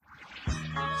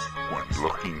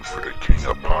Looking for the king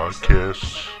of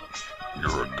podcasts?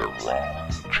 You're at the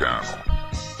wrong channel.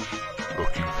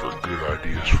 Looking for good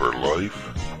ideas for life?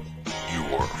 You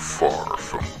are far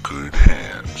from good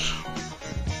hands.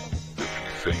 If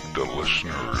you think the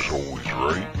listener is always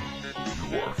right,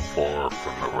 you are far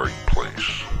from the right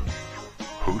place.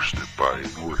 Hosted by a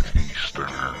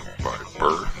Northeasterner by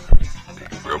birth, a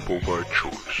rebel by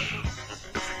choice.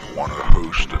 If you want a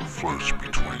host that floats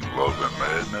between love and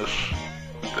madness,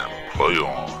 then play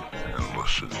on and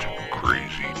listen to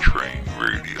Crazy Train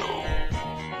Radio.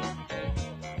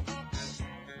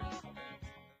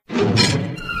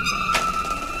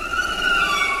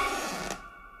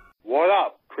 What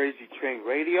up, Crazy Train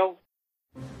Radio?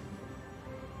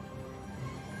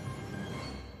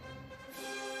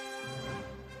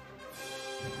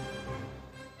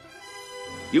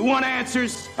 You want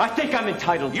answers? I think I'm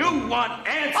entitled. You want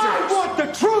answers? I want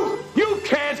the truth! You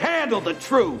can't handle the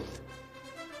truth!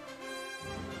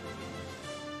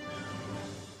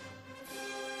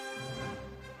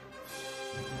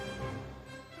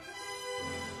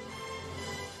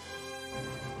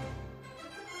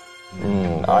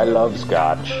 I love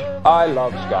scotch. I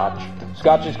love scotch.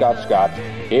 Scotchy, scotch, scotch.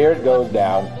 Here it goes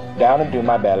down into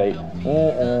my belly.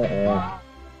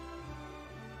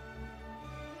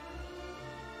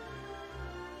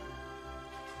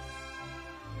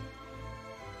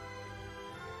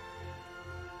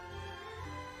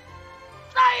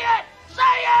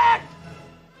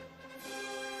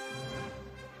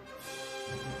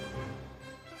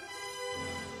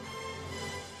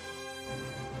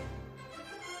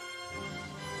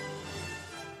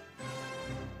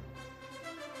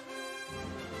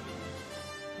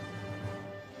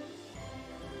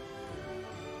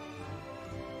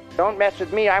 Don't mess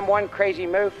with me, I'm one crazy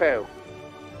mofo.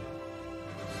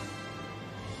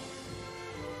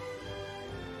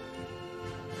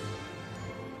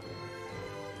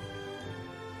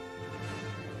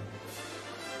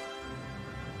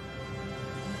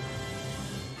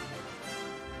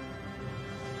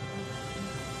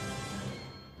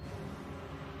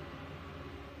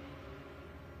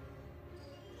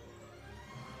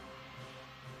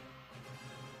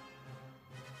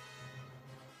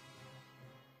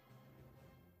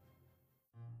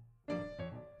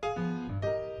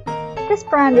 This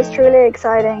brand is truly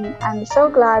exciting and I'm so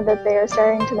glad that they are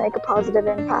starting to make a positive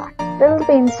impact. Little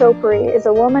Bean Soapery is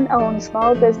a woman-owned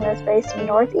small business based in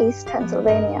Northeast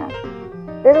Pennsylvania.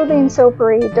 Little Bean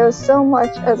Soapery does so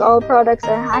much as all products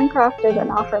are handcrafted and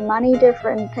offer many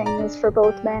different things for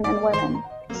both men and women.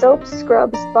 Soaps,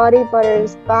 scrubs, body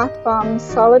butters, bath bombs,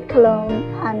 solid cologne,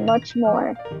 and much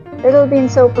more. Little Bean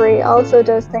Soapery also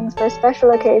does things for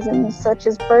special occasions such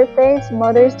as birthdays,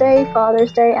 Mother's Day,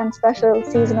 Father's Day, and special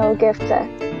seasonal gift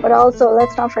sets. But also,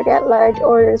 let's not forget large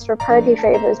orders for party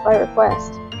favors by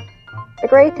request. The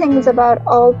great things about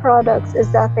all products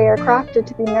is that they are crafted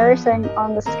to be nourishing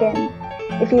on the skin.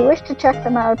 If you wish to check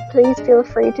them out, please feel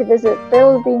free to visit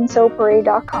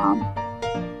littlebeansoapery.com.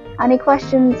 Any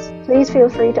questions, please feel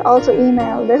free to also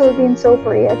email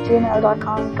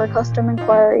littlebeansoapery@gmail.com for custom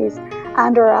inquiries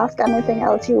and or ask anything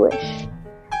else you wish.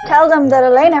 Tell them that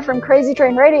Elena from Crazy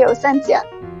Train Radio sent ya.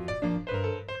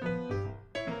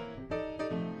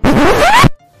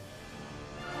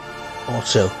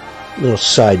 Also, little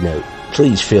side note,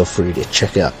 please feel free to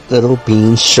check out Little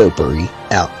Bean Soapery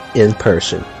out in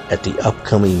person at the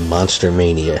upcoming Monster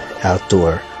Mania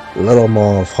Outdoor Little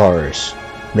Mall of Horrors,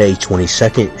 May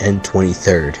 22nd and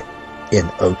 23rd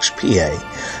in Oaks, PA,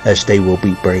 as they will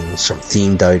be bringing some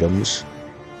themed items,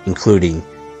 including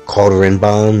cauldron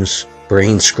bombs,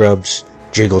 brain scrubs,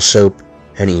 jiggle soap,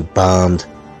 and embalmed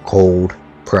cold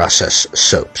process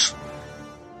soaps.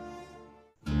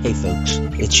 Hey folks,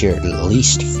 it's your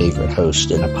least favorite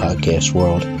host in the podcast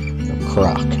world,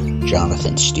 Croc,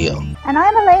 Jonathan Steele. And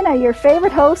I'm Elena, your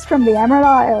favorite host from the Emerald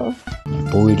Isle.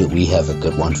 And boy, do we have a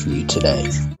good one for you today.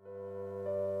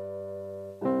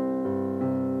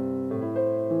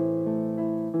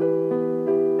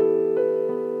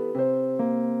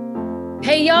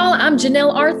 Hey y'all, I'm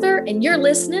Janelle Arthur, and you're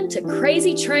listening to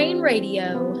Crazy Train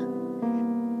Radio.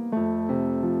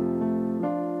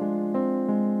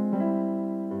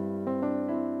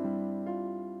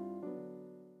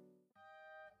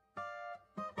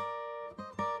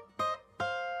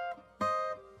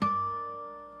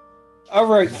 All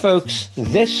right, folks,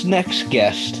 this next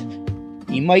guest,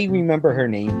 you might remember her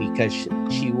name because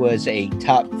she was a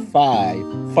top 5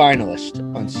 finalist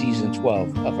on season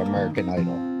 12 of American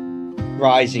Idol,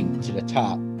 rising to the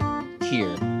top tier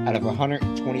out of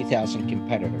 120,000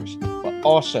 competitors. But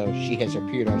also, she has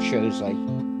appeared on shows like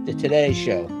The Today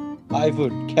Show, Live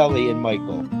with Kelly and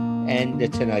Michael, and The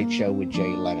Tonight Show with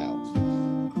Jay Leno.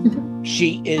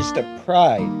 She is the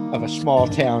pride of a small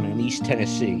town in East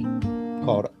Tennessee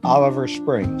called Oliver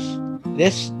Springs.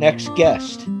 This next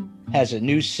guest has a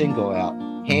new single out,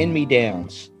 Hand Me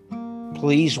Downs.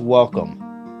 Please welcome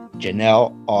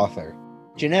Janelle Arthur.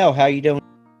 Janelle, how you doing?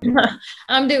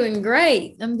 I'm doing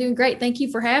great. Thank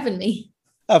you for having me.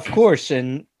 Of course,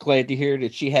 and glad to hear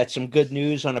that she had some good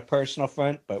news on a personal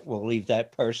front, but we'll leave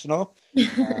that personal.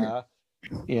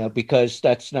 Because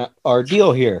that's not our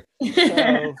deal here.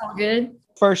 So, all good.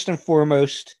 First and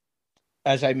foremost,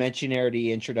 as I mentioned there in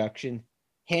the introduction,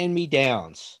 Hand Me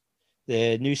Downs,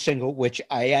 the new single, which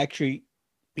I actually,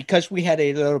 because we had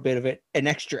a little bit of an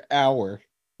extra hour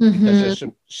because there's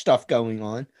some stuff going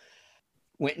on,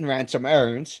 went and ran some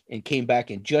errands and came back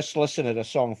and just listened to the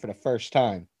song for the first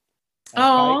time.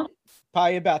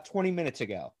 Probably about 20 minutes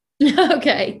ago.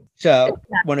 Okay. So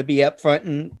want to be upfront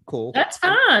and cool. That's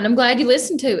fine. I'm glad you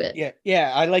listened to it.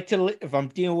 Yeah. I like to, if I'm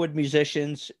dealing with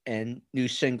musicians and new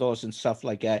singles and stuff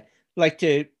like that, I like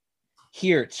to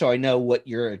hear it so I know what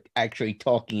you're actually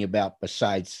talking about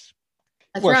besides.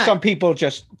 That's where right. Some people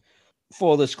just,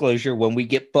 full disclosure, when we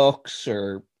get books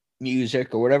or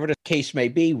music or whatever the case may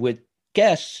be with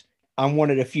guests, I'm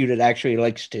one of the few that actually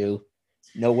likes to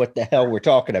know what the hell we're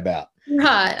talking about.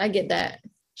 Right. I get that.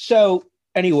 So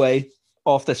anyway,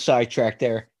 off the sidetrack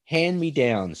there, Hand Me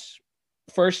Downs.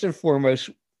 First and foremost,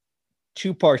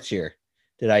 two parts here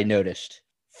that I noticed.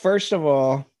 First of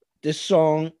all, this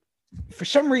song, for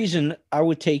some reason, I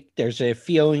would take, there's a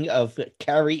feeling of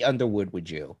Carrie Underwood with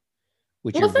you.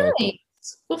 Well,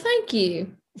 thanks. Well, thank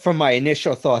you. From my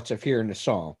initial thoughts of hearing the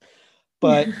song.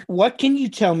 But what can you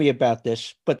tell me about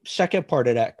this? But second part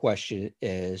of that question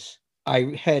is,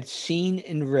 I had seen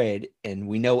and read, and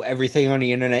we know everything on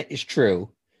the internet is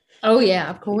true. Oh, yeah,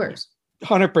 of course.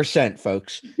 100%,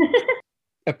 folks.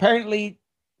 Apparently,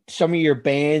 some of your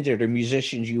bands or the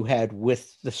musicians you had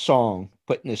with the song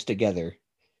putting this together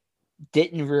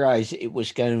didn't realize it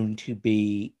was going to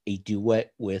be a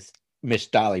duet with Miss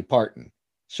Dolly Parton.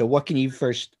 So what can you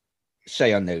first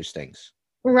say on those things?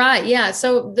 Right. Yeah.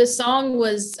 So the song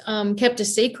was kept a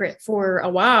secret for a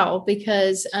while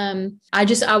because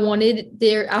I wanted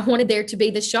there to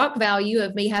be the shock value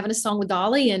of me having a song with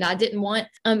Dolly, and I didn't want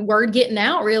word getting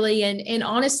out really. And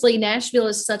honestly, Nashville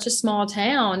is such a small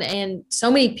town, and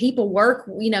so many people work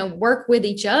with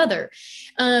each other.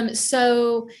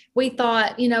 So we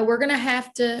thought, we're gonna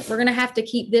have to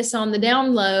keep this on the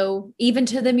down low, even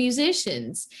to the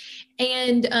musicians.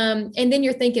 And then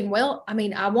you're thinking, well, I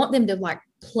mean, I want them to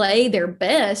play their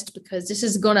best because this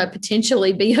is going to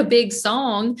potentially be a big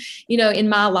song, in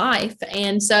my life.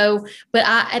 And so, but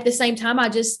at the same time, I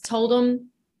just told them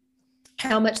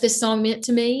how much this song meant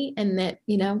to me, and that,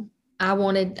 I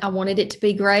wanted it to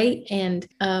be great. And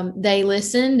they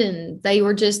listened, and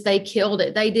they killed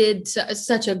it. They did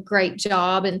such a great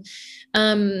job. And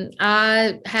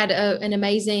I had an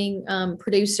amazing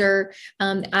producer.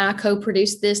 I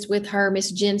co-produced this with her,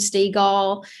 Miss Jen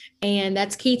Stegall, and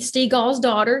that's Keith Stegall's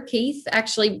daughter. Keith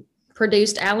actually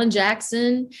produced Alan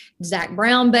Jackson, Zach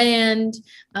Brown Band.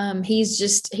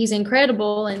 He's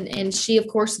incredible. And she, of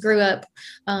course, grew up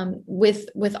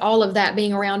with all of that,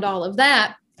 being around all of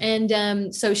that.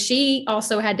 And so she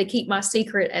also had to keep my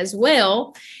secret as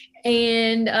well.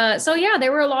 And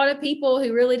there were a lot of people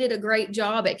who really did a great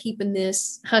job at keeping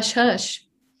this hush hush.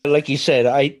 Like you said,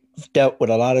 I dealt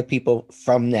with a lot of people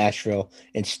from Nashville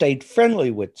and stayed friendly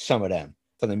with some of them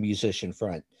from the musician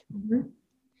front. Mm-hmm.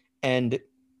 And,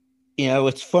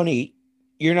 it's funny.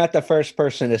 You're not the first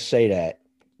person to say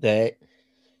that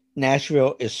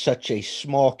Nashville is such a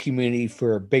small community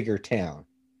for a bigger town,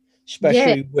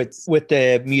 especially with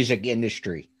the music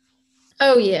industry.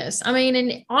 Oh, yes. I mean,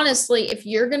 and honestly, if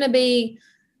you're going to be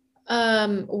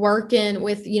working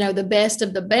with, the best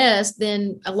of the best,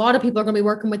 then a lot of people are going to be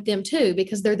working with them too,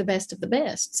 because they're the best of the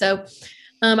best. So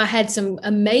I had some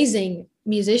amazing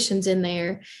musicians in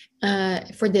there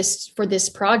for this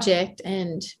project.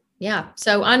 And yeah,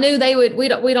 so I knew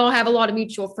we'd all have a lot of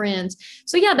mutual friends.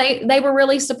 So yeah, they were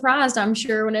really surprised, I'm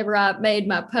sure, whenever I made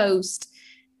my post.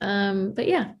 But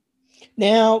yeah.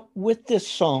 Now with this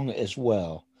song as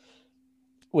well,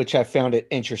 which I found it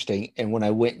interesting. And when I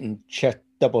went and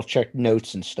double checked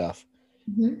notes and stuff,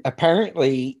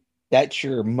 apparently that's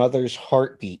your mother's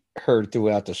heartbeat heard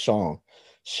throughout the song.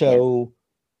 So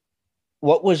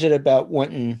what was it about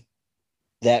wanting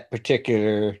that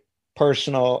particular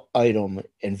personal item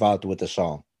involved with the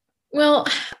song? Well,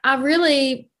 I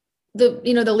really, the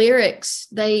lyrics,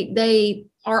 they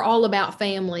are all about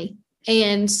family.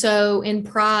 And so in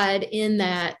pride in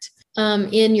that,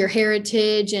 in your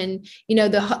heritage. And,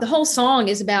 the whole song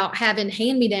is about having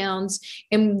hand-me-downs.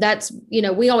 And that's,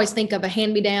 we always think of a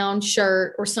hand-me-down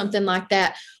shirt or something like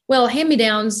that. Well,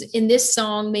 hand-me-downs in this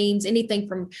song means anything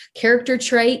from character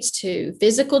traits to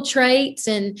physical traits,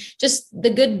 and just the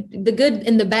good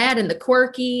and the bad and the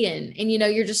quirky. And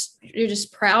you're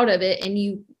just proud of it. And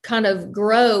you kind of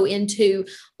grow into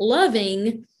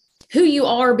loving who you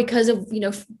are because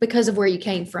of where you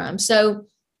came from. So,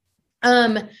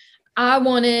 it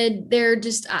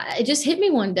just hit me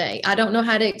one day. I don't know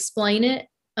how to explain it.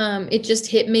 It just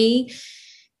hit me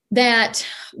that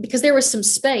because there was some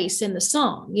space in the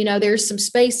song, there's some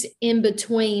space in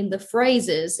between the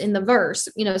phrases in the verse,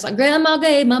 it's like, Grandma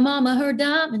gave my mama her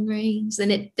diamond rings.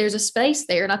 And there's a space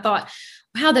there. And I thought,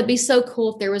 wow, that'd be so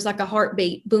cool if there was like a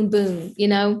heartbeat, boom, boom,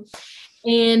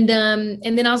 and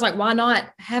then I was like, why not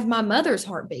have my mother's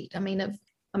heartbeat? I mean,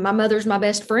 my mother's my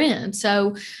best friend.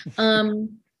 So,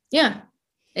 yeah,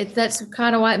 that's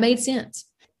kind of why it made sense.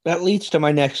 That leads to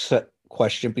my next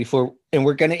question and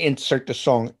we're going to insert the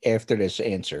song after this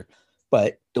answer.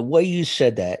 But the way you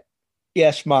said that,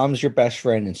 yes, mom's your best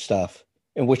friend and stuff,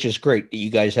 and which is great that you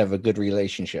guys have a good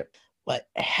relationship. But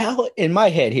how, in my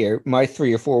head here, my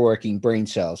 3 or 4 working brain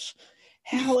cells,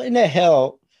 how in the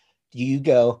hell do you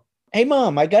go, hey,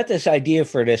 Mom, I got this idea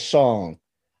for this song.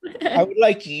 I would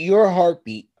like your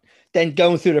heartbeat. Then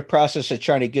going through the process of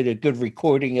trying to get a good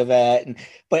recording of that.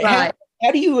 But right.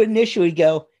 How do you initially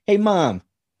go, hey, Mom,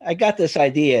 I got this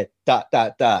idea, ...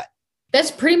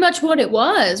 That's pretty much what it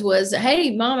was,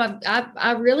 hey, Mom,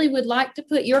 I really would like to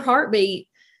put your heartbeat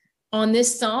on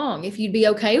this song. If you'd be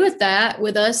okay with that,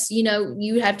 with us,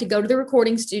 you'd have to go to the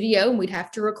recording studio and we'd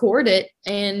have to record it.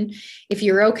 And if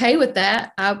you're okay with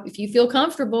that, if you feel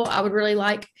comfortable, I would really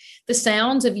like the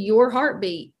sounds of your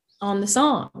heartbeat on the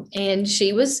song. And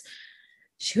she was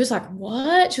like,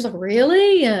 what? She was like,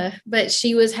 really? But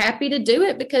she was happy to do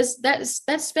it because that's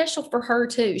special for her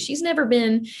too. She's never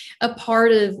been a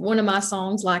part of one of my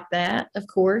songs like that, of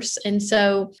course. And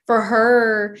so for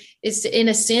her, it's in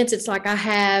a sense, it's like I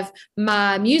have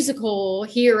my musical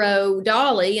hero,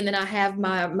 Dolly, and then I have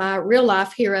my real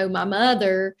life hero, my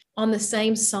mother, on the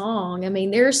same song. I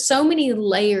mean, there's so many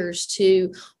layers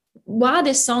to why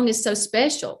this song is so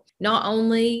special. Not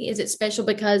only is it special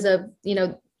because of,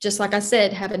 just like I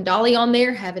said, having Dolly on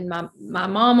there, having my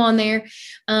mom on there,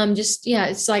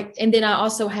 it's like, and then I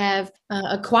also have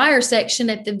a choir section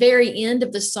at the very end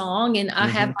of the song. And I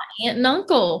have my aunt and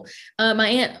uncle, my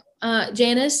aunt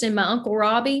Janice and my uncle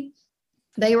Robbie,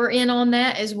 they were in on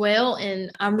that as well.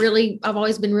 And I've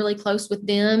always been really close with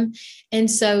them. And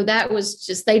so that was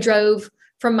just, they drove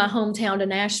from my hometown to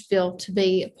Nashville to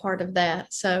be a part of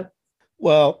that. So,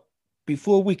 well,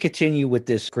 before we continue with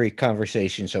this great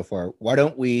conversation so far, why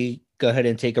don't we go ahead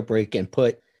and take a break and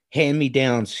put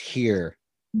Hand-Me-Downs here?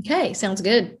 Okay, sounds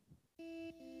good.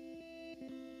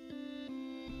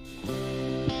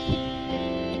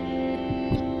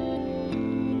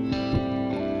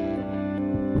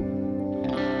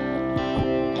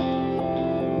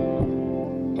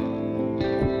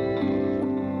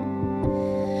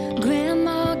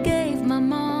 Grandma gave my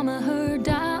mama her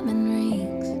diamond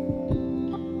rings.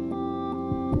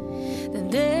 Then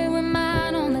they were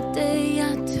mine on the day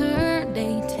I turned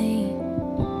 18.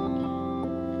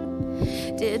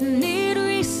 Didn't need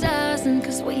resizing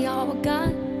cause we all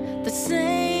got the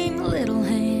same little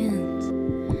hands,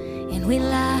 and we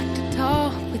like to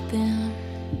talk with them.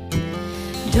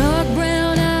 Dark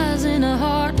brown eyes and a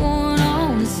heart worn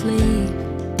on to sleep.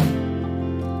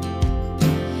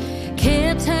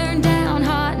 Can't turn down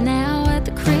hot now at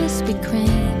the Krispy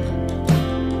Kreme.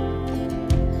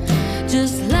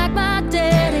 Just like my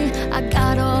daddy, I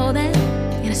got all that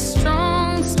in a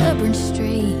strong, stubborn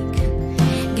streak.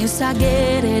 Guess I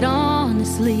get it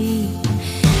honestly.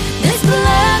 This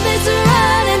blood that's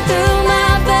running through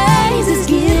my veins is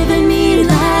giving me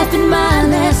life in my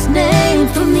last name.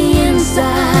 From the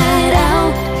inside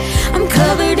out, I'm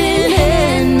covered in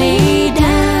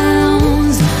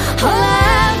hand-me-downs. All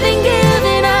I've been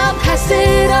giving, I'll pass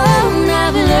it on.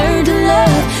 I've learned to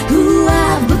love who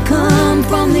I've become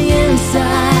from the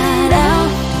inside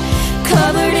out,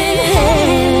 covered in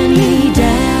hand-me-downs.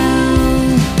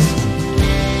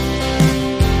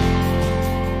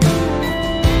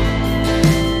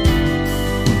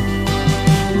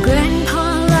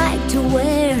 Grandpa liked to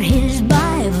wear his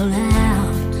Bible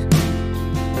out.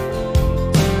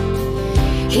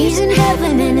 He's in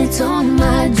heaven and it's on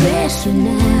my dresser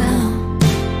now.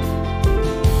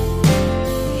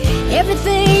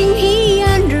 Everything he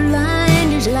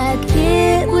underlined is like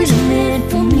it was meant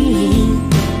for me.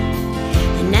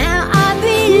 And now I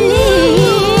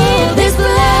believe this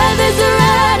blood that's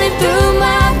running through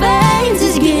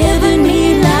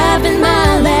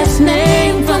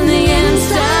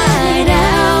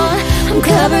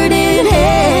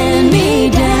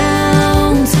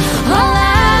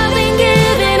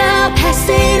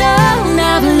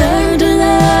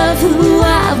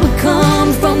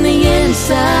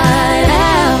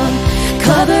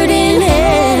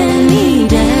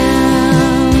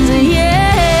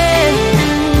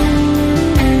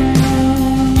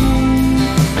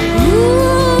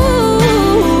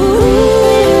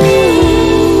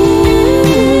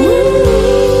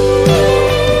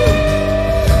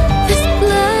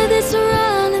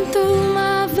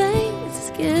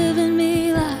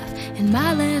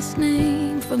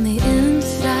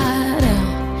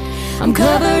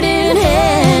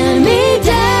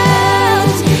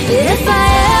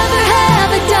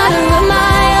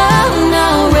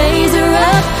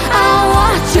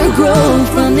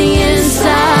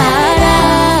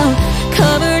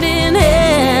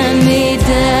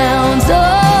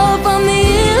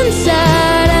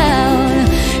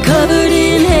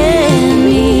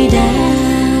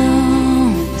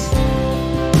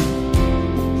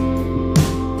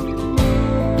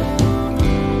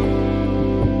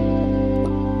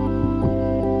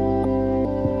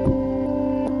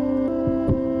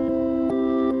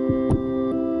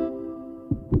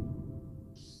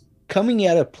coming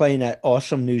out of playing that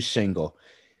awesome new single,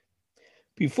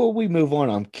 before we move on,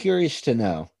 I'm curious to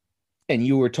know, and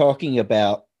you were talking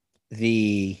about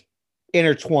the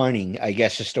intertwining, I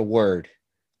guess is the word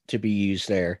to be used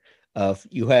there, of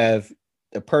you have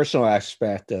the personal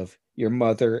aspect of your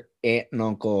mother, aunt, and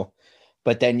uncle,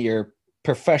 but then your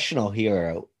professional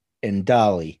hero in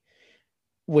Dolly.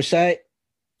 Was that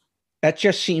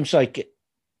just seems like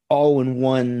all in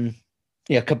one,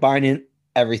 combining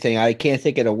everything. I can't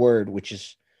think of a word, which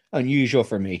is unusual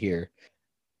for me here.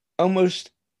 Almost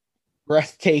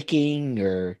breathtaking,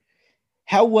 or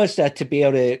how was that to be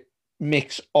able to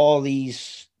mix all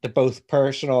these, the both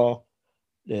personal,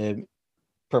 the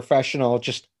professional,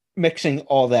 just mixing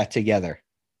all that together?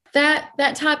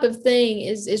 That type of thing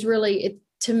is really,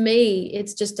 to me,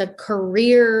 it's just a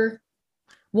career,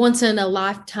 once in a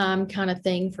lifetime kind of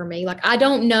thing for me. Like, I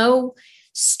don't know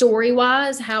story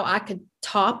wise how I could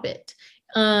top it,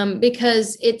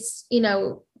 because it's,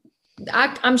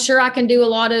 I'm sure I can do a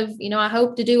lot of, I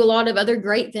hope to do a lot of other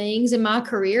great things in my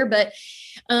career, but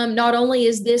not only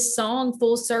is this song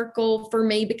full circle for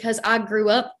me because I grew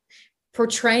up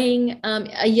portraying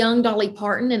a young Dolly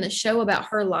Parton in a show about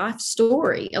her life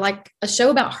story, like a show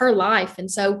about her life. And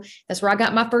so that's where I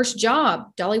got my first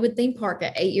job, Dollywood Theme Park,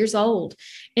 at 8 years old.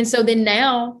 And so then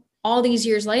now, all these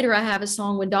years later, I have a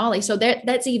song with Dolly. So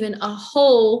that's even a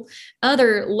whole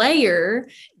other layer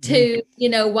to,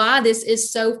 why this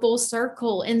is so full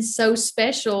circle and so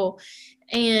special.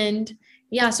 And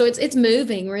yeah, so it's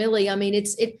moving, really. I mean,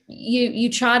 you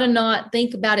try to not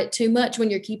think about it too much when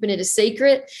you're keeping it a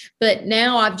secret, but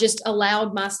now I've just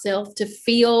allowed myself to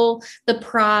feel the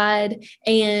pride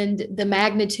and the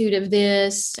magnitude of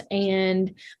this.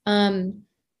 And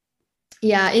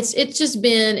yeah, it's just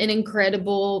been an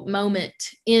incredible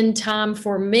moment in time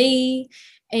for me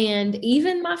and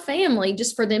even my family,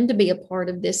 just for them to be a part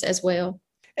of this as well.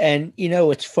 And,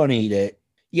 it's funny that,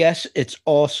 yes, it's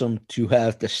awesome to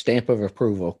have the stamp of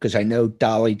approval, because I know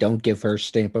Dolly don't give her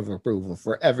stamp of approval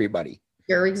for everybody.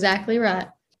 You're exactly right.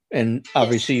 And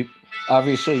obviously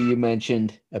you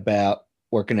mentioned about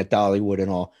working at Dollywood and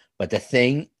all, but the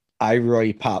thing I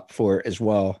really popped for as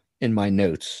well in my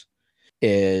notes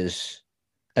is,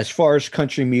 as far as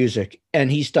country music, and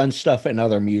he's done stuff in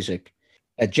other music,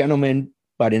 a gentleman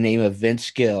by the name of Vince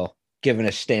Gill given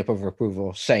a stamp of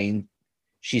approval, saying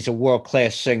she's a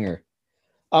world-class singer.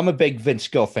 I'm a big Vince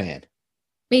Gill fan.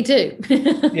 Me too.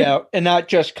 Yeah, and not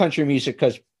just country music,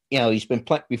 because he's been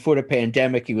playing before the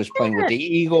pandemic. He was playing with the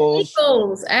Eagles.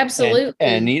 Absolutely.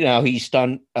 And he's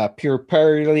done Pure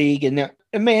Prairie League, and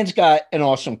the man's got an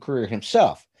awesome career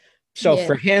himself. So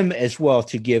for him as well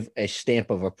to give a stamp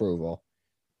of approval,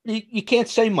 you can't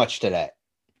say much to that.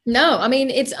 No, I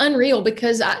mean, it's unreal,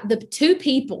 because the two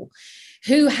people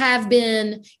who have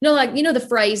been, the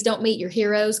phrase, don't meet your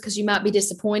heroes because you might be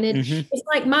disappointed. Mm-hmm. It's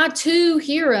like my two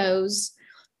heroes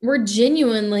were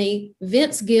genuinely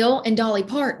Vince Gill and Dolly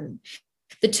Parton.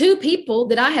 The two people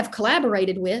that I have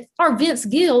collaborated with are Vince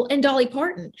Gill and Dolly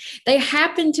Parton. They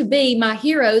happen to be my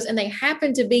heroes, and they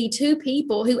happen to be two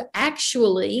people who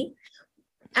actually,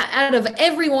 out of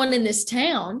everyone in this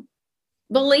town,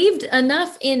 believed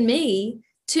enough in me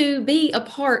to be a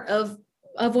part of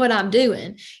what I'm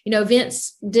doing.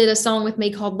 Vince did a song with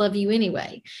me called Love You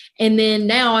Anyway. And then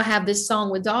now I have this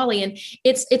song with Dolly, and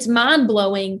it's mind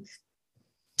blowing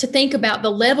to think about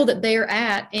the level that they're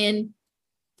at. And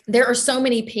there are so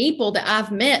many people that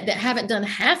I've met that haven't done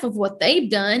half of what they've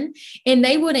done, and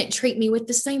they wouldn't treat me with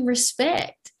the same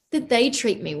respect that they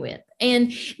treat me with.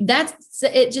 And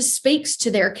it just speaks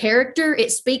to their character.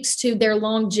 It speaks to their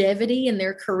longevity in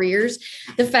their careers.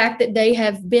 The fact that they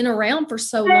have been around for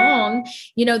so long,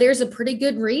 there's a pretty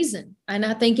good reason. And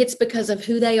I think it's because of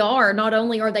who they are. Not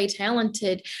only are they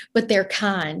talented, but they're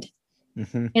kind.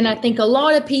 Mm-hmm. And I think a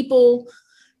lot of people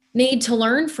need to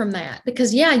learn from that,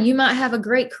 because you might have a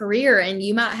great career and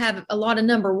you might have a lot of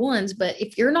number ones, but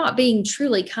if you're not being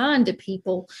truly kind to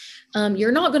people,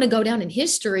 you're not going to go down in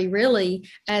history really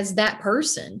as that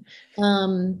person.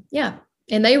 And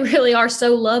they really are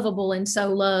so lovable and so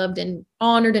loved and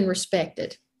honored and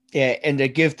respected. Yeah. And to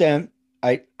give them,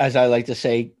 as I like to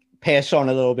say, pass on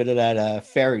a little bit of that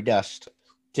fairy dust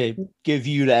to give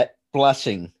you that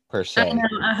blessing, per se. I know,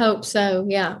 I hope so.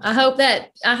 Yeah. I hope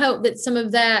that some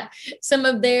of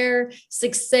their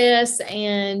success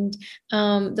and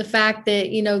the fact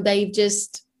that, they've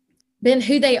just been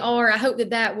who they are, I hope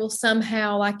that will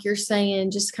somehow, like you're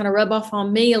saying, just kind of rub off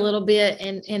on me a little bit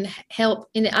and help,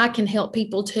 and I can help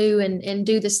people too, and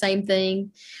do the same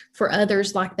thing for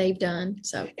others like they've done.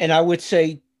 So, and I would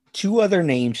say two other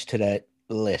names to that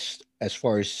list as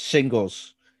far as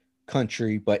singles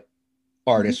country, but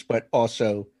artists, but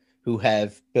also who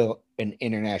have built an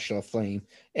international flame,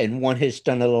 and one has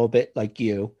done a little bit like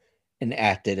you and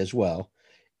acted as well.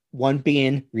 One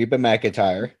being Reba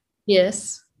McEntire.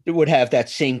 Yes. It would have that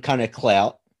same kind of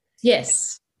clout.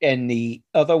 Yes. And the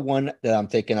other one that I'm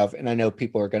thinking of, and I know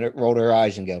people are going to roll their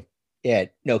eyes and go, yeah,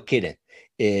 no kidding,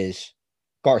 is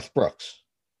Garth Brooks.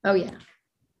 Oh, yeah.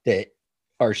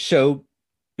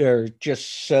 They're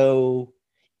just so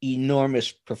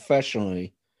enormous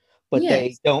professionally, but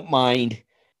they don't mind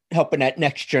helping that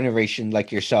next generation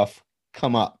like yourself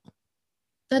come up.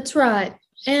 That's right.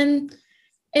 And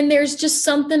there's just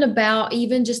something about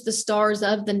even just the stars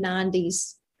of the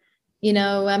 90s. You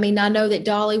know, I mean, I know that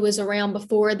Dolly was around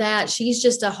before that. She's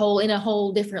just in a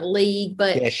whole different league,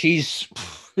 but yeah, she's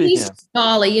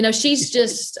Dolly, you know, she's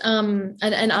just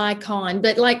an icon.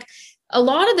 But like a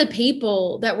lot of the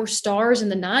people that were stars in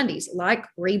the 90s, like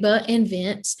Reba and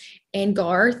Vince and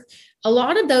Garth, a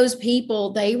lot of those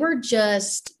people, they were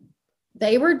just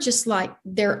like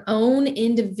their own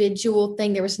individual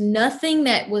thing. There was nothing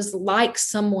that was like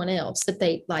someone else that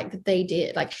they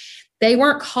did. Like they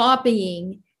weren't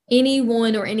copying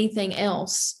anyone or anything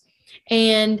else.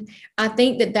 And I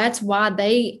think that that's why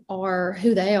they are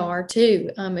who they are too.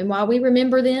 And why we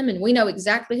remember them and we know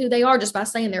exactly who they are just by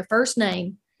saying their first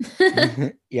name.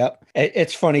 Yep.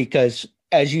 It's funny because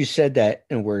as you said that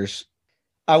in words,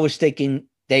 I was thinking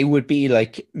they would be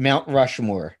like Mount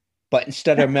Rushmore, but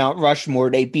instead of Mount Rushmore,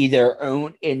 they'd be their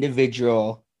own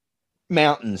individual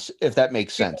mountains, if that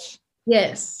makes sense.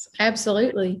 Yes,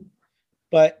 absolutely.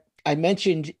 But I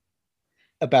mentioned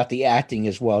about the acting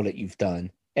as well that you've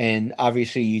done. And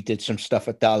obviously you did some stuff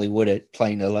with Dolly Woodard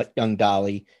playing a young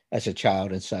Dolly as a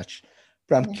child and such.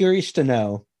 But I'm curious to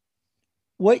know,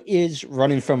 what is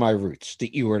Running From My Roots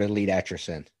that you were the lead actress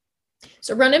in?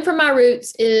 So Running From My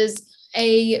Roots is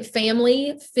a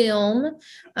family film.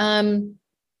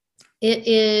 It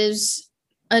is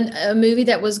a movie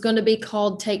that was going to be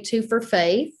called Take Two for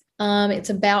Faith. It's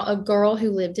about a girl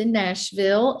who lived in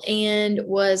Nashville and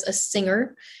was a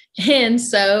singer. And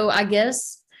so I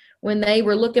guess when they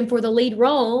were looking for the lead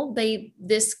role,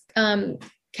 this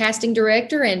casting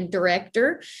director and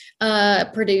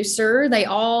producer, they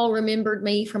all remembered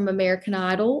me from American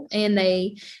Idol, and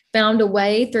they found a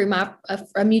way through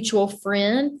a mutual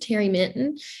friend, Terry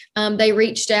Minton. They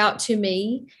reached out to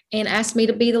me and asked me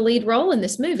to be the lead role in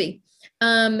this movie.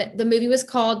 The movie was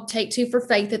called Take Two for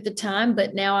Faith at the time,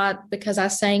 but now because I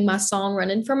sang my song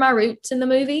Running From My Roots in the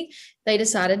movie, they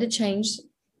decided to change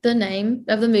the name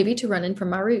of the movie to Running From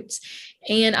My Roots.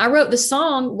 And I wrote the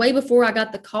song way before I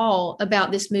got the call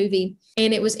about this movie.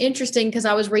 And it was interesting because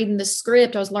I was reading the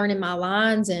script, I was learning my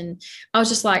lines, and I was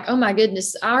just like, oh my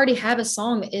goodness, I already have a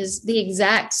song that is the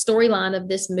exact storyline of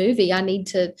this movie. I need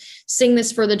to sing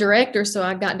this for the director. So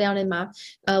I got down in my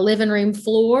living room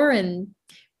floor and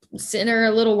sent her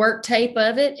a little work tape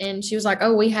of it, and she was like,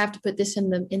 oh, we have to put this in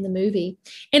the movie.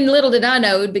 And little did I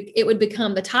know it would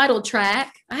become the title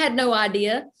track. I had no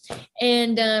idea.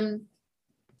 And then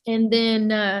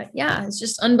it's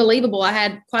just unbelievable. I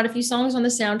had quite a few songs on the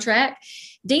soundtrack.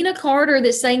 Dina Carter,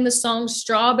 that sang the song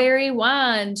Strawberry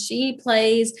Wine, she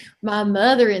plays my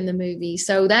mother in the movie.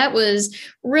 So that was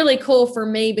really cool for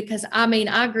me because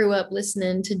I grew up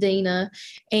listening to Dina,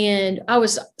 and I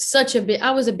was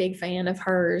a big fan of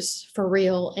hers for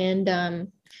real,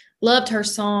 and loved her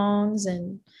songs.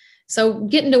 And so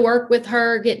getting to work with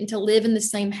her, getting to live in the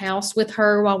same house with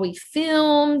her while we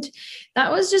filmed,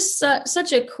 that was just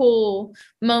such a cool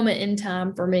moment in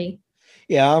time for me.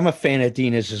 Yeah, I'm a fan of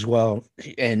Dina's as well.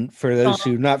 And for those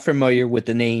who are not familiar with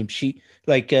the name, she,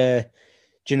 like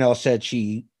Janelle said,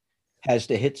 she has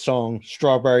the hit song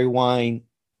Strawberry Wine,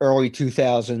 early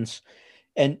 2000s.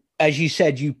 And as you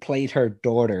said, you played her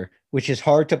daughter, which is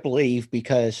hard to believe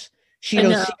because she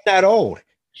doesn't seem that old.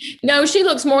 No, she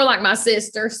looks more like my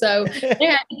sister. So they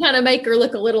had to kind of make her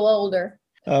look a little older.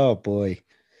 Oh, boy.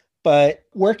 But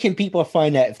where can people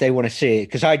find that if they want to see it?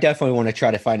 Because I definitely want to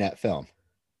try to find that film.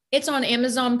 It's on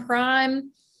Amazon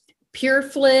Prime,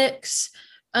 PureFlix.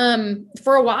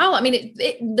 For a while,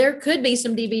 there could be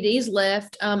some DVDs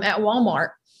left at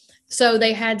Walmart. So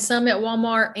they had some at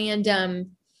Walmart, and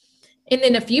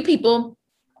then a few people,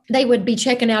 they would be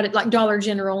checking out at like Dollar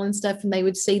General and stuff, and they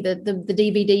would see the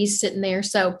DVDs sitting there.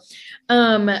 So,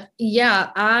 I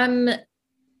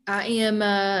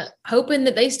am hoping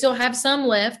that they still have some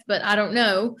left, but I don't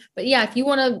know. But yeah, if you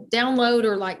want to download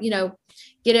or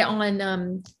get it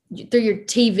on through your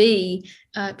TV,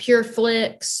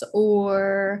 PureFlix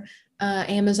or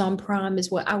Amazon Prime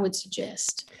is what I would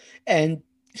suggest. And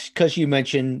because you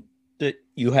mentioned that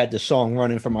you had the song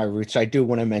Running From My Roots, I do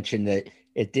want to mention that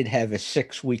it did have a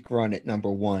 6-week run at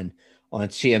 #1 on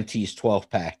CMT's 12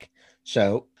 pack.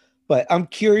 So, but I'm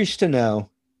curious to know,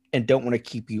 and don't want to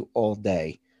keep you all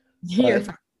day.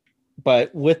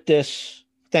 But with this,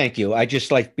 thank you. I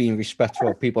just like being respectful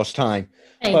of people's time.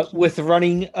 But with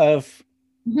running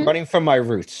from my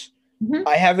roots,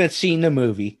 I haven't seen the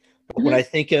movie, but when I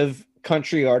think of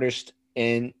country artists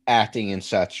and acting and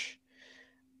such,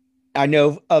 I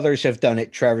know others have done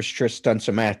it. Travis Tritt's done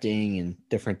some acting and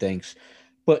different things.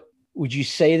 But would you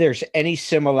say there's any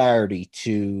similarity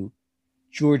to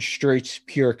George Strait's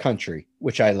Pure Country,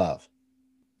 which I love?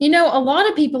 You know, a lot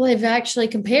of people have actually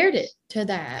compared it to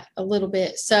that a little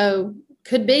bit. So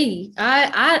could be.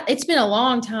 It's been a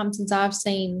long time since I've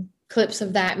seen clips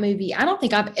of that movie. I don't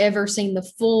think I've ever seen the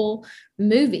full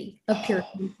movie of Pure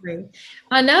Country.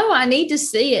 I know I need to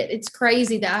see it. It's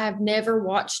crazy that I have never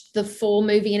watched the full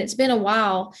movie, and it's been a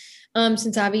while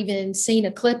since I've even seen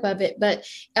a clip of it. But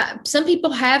some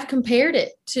people have compared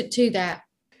it to that.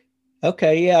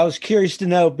 Okay, yeah, I was curious to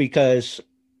know because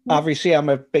obviously I'm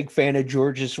a big fan of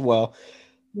George as well.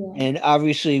 Yeah. And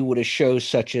obviously with a show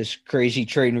such as Crazy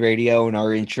Train Radio and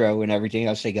our intro and everything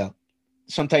else,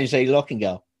 sometimes they look and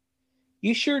go,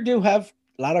 you sure do have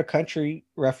a lot of country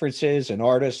references and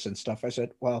artists and stuff. I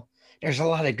said, well, there's a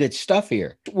lot of good stuff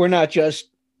here. We're not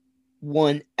just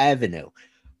one avenue.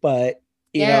 But,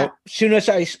 you know, as soon as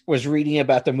I was reading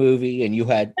about the movie and you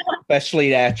had Best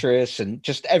Lead Actress and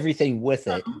just everything with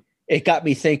it, it got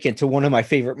me thinking to one of my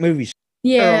favorite movies,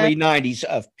 early 90s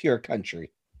of Pure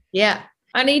Country. Yeah.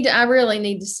 I really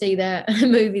need to see that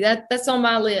movie. That's on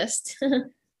my list.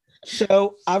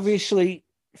 So obviously,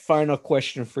 final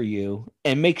question for you,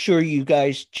 and make sure you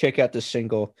guys check out the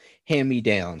single Hand Me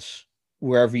Downs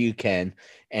wherever you can.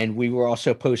 And we will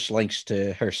also post links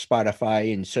to her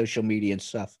Spotify and social media and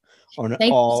stuff on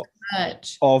all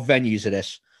venues of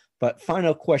this. But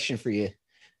final question for you.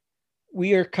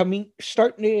 We are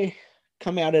starting to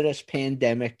come out of this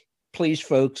pandemic. Please,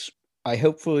 folks,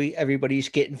 hopefully everybody's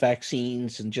getting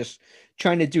vaccines and just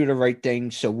trying to do the right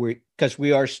thing. So because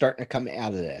we are starting to come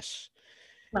out of this,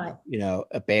 right? You know,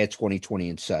 a bad 2020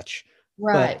 and such.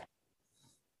 Right.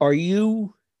 But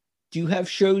do you have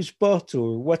shows booked,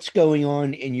 or what's going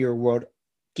on in your world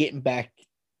getting back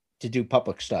to do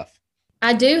public stuff?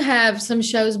 I do have some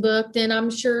shows booked, and I'm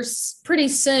sure pretty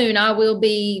soon I will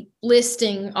be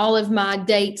listing all of my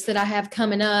dates that I have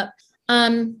coming up.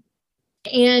 And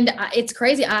it's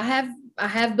crazy. I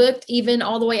have booked even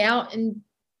all the way out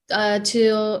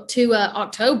to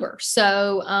October.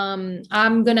 So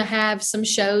I'm going to have some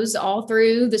shows all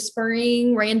through the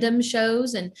spring, random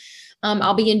shows. And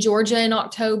I'll be in Georgia in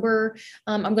October.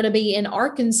 I'm going to be in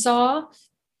Arkansas.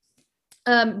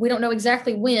 We don't know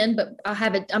exactly when, but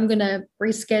I'm going to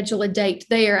reschedule a date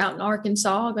there out in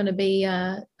Arkansas. I'm going to be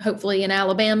hopefully in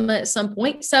Alabama at some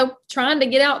point. So trying to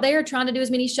get out there, trying to do as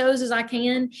many shows as I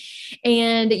can.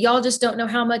 And y'all just don't know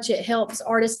how much it helps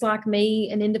artists like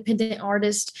me, an independent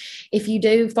artist. If you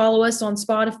do follow us on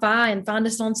Spotify and find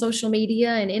us on social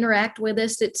media and interact with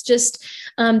us, it's just,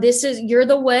 you're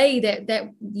the way that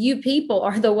you people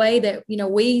are the way that, you know,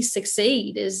 we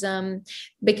succeed is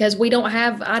because I don't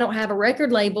have a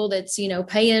record label that's, you know,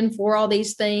 paying for all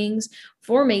these things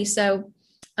for me. So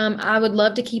I would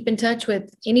love to keep in touch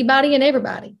with anybody and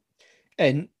everybody.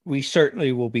 And we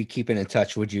certainly will be keeping in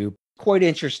touch with you. Quite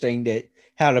interesting that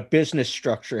how the business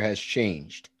structure has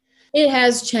changed. It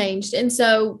has changed. And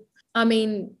so, I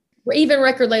mean, even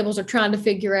record labels are trying to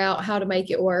figure out how to make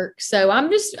it work. So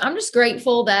I'm just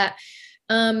grateful that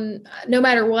no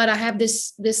matter what, I have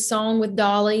this song with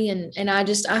Dolly, and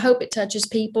I hope it touches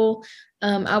people.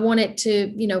 I want it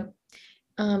to, you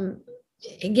know,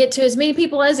 get to as many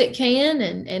people as it can,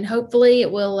 and hopefully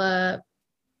it will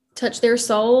touch their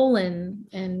soul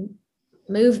and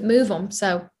move them.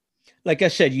 So, like I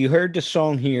said, you heard the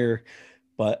song here,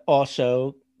 but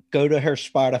also go to her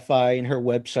Spotify and her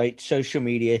website, social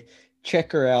media,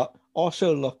 check her out.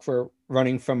 Also look for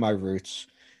Running From My Roots.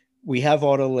 We have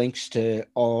all the links to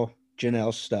all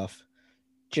Janelle's stuff.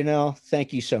 Janelle,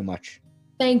 thank you so much.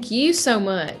 Thank you so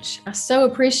much. I so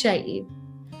appreciate you.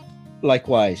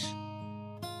 Likewise.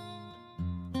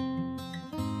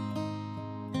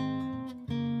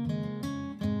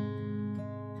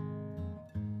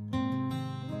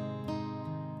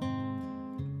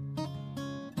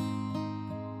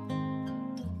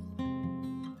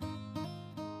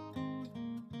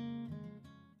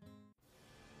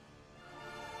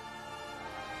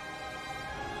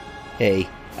 Hey,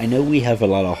 I know we have a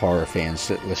lot of horror fans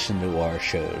that listen to our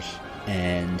shows,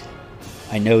 and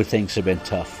I know things have been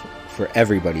tough for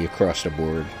everybody across the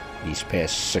board these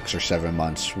past 6 or 7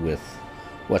 months with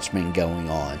what's been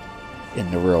going on in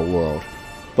the real world.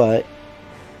 But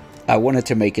I wanted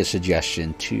to make a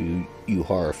suggestion to you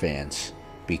horror fans,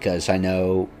 because I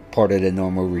know part of the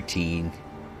normal routine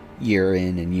year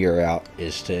in and year out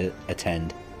is to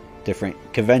attend different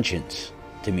conventions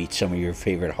to meet some of your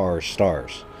favorite horror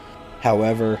stars.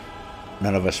 However,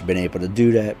 none of us have been able to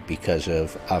do that because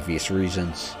of obvious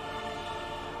reasons.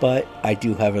 But I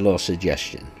do have a little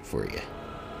suggestion for you.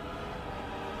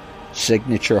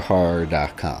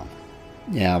 SignatureHorror.com.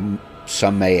 Now,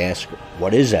 some may ask,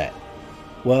 what is that?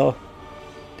 Well,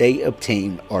 they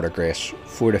obtain autographs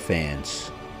for the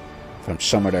fans from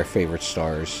some of their favorite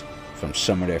stars, from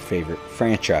some of their favorite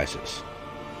franchises,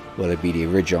 whether it be the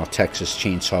original Texas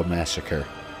Chainsaw Massacre,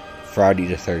 Friday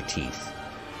the 13th,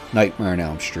 Nightmare on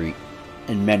Elm Street,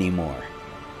 and many more.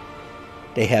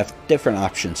 They have different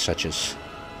options, such as,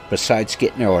 besides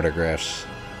getting their autographs,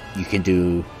 you can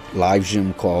do live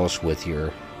Zoom calls with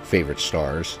your favorite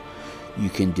stars. You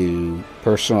can do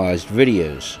personalized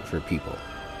videos for people,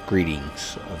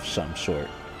 greetings of some sort.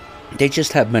 They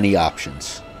just have many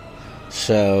options.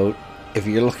 So if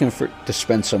you're looking to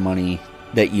spend some money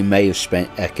that you may have spent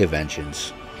at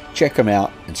conventions, check them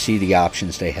out and see the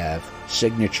options they have.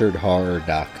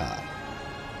 SignatureHorror.com.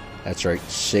 That's right,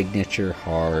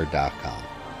 SignatureHorror.com.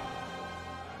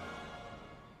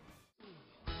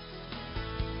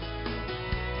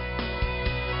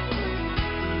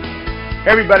 Hey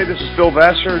everybody, this is Phil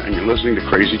Vassar, and you're listening to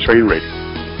Crazy Train Radio.